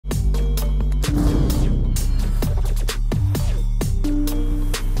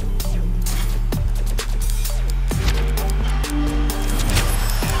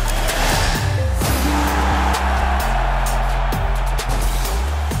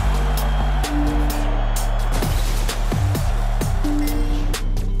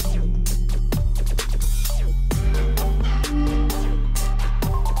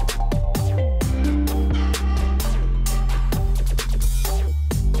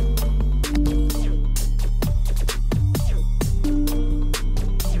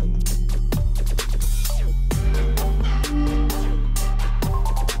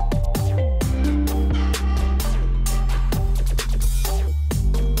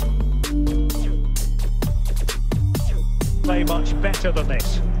play much better than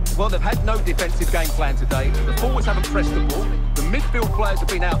this. Well, they've had no defensive game plan today. The forwards haven't pressed the ball. The midfield players have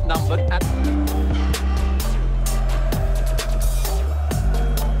been outnumbered.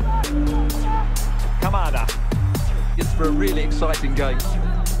 Kamada. It's for a really exciting game.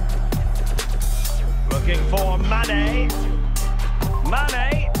 Looking for Mane.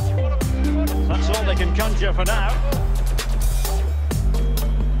 Mane. That's all they can conjure for now.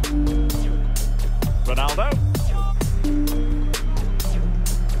 Ronaldo.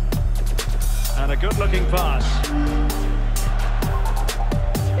 And a good-looking pass.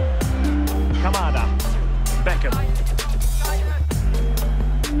 Kamada. Beckham.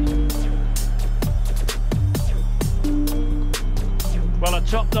 Well, a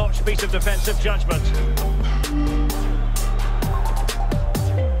top-notch piece of defensive judgment.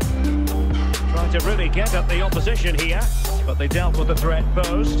 Trying to really get at the opposition here, but they dealt with the threat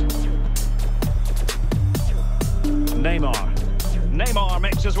posed. Neymar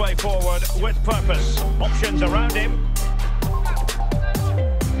makes his way forward with purpose. Options around him.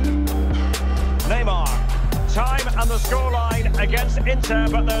 Neymar. Time and the scoreline against Inter,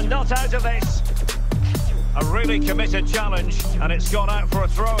 but they're not out of this. A really committed challenge, and it's gone out for a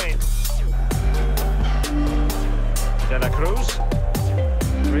throw-in. De La Cruz.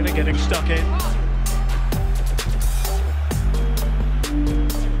 Really getting stuck in.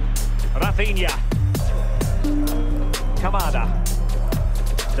 Rafinha. Kamada.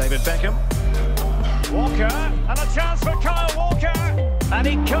 David Beckham. Walker, and a chance for Kyle Walker. And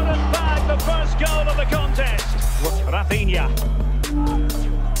he couldn't bag the first goal of the contest. Rafinha.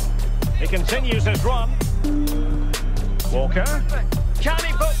 He continues his run. Walker. Can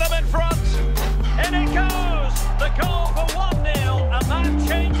he put them in front? In it goes! The goal for 1-0, and that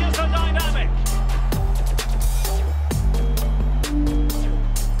changes the dynamic.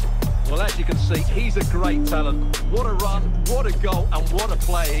 Well, as you can see, he's a great talent. What a run, what a goal, and what a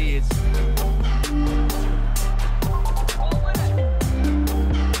player he is.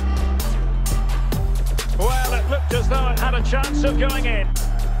 Well, it looked as though it had a chance of going in.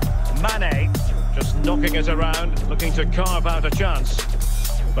 Mane just knocking it around, looking to carve out a chance.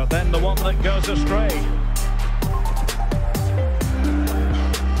 But then the one that goes astray.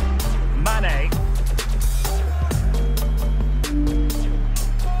 Mane.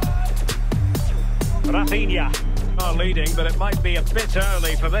 Rafinha are leading, but it might be a bit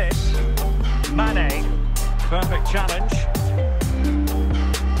early for this. Mane. Perfect challenge.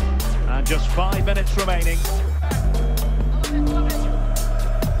 And just 5 minutes remaining.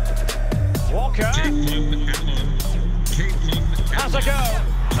 Walker has a go,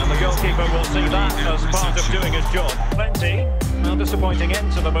 and the goalkeeper will see that as part of doing his job. Plenty, well, disappointing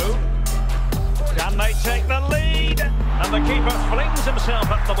end to the move. Can they take the lead? And the keeper flings himself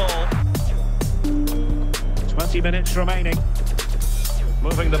at the ball. 20 minutes remaining.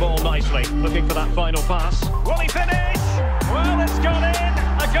 Moving the ball nicely, looking for that final pass. Will he finish? Well, it's gone in.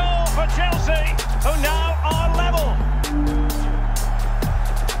 A goal for Chelsea, who now are level.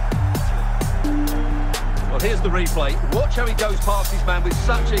 Well, here's the replay. Watch how he goes past his man with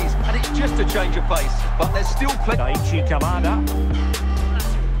such ease, and it's just a change of pace. But there's still plenty. Daichi Kamada.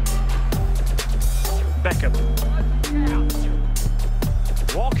 Beckham.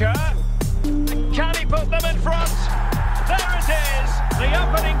 Walker. Can he put them in front? There it is, the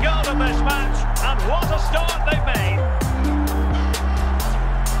opening goal of this match, and what a start they've made.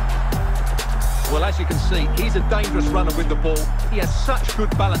 Well, as you can see, he's a dangerous runner with the ball. He has such good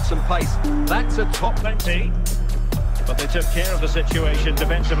balance and pace. That's a top. Plenty, but they took care of the situation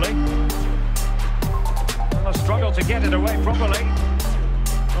defensively. Well, a struggle to get it away properly.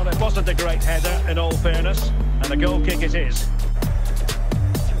 Well, it wasn't a great header, in all fairness, and a goal kick it is.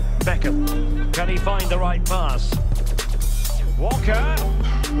 Beckham, can he find the right pass? Walker,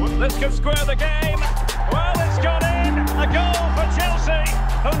 this could square the game. Well, it's gone in. A goal for Chelsea,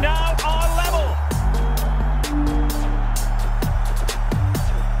 who now are level.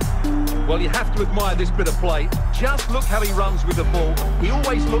 Well, you have to admire this bit of play. Just look how he runs with the ball. He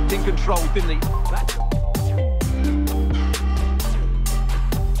always looked in control, didn't he?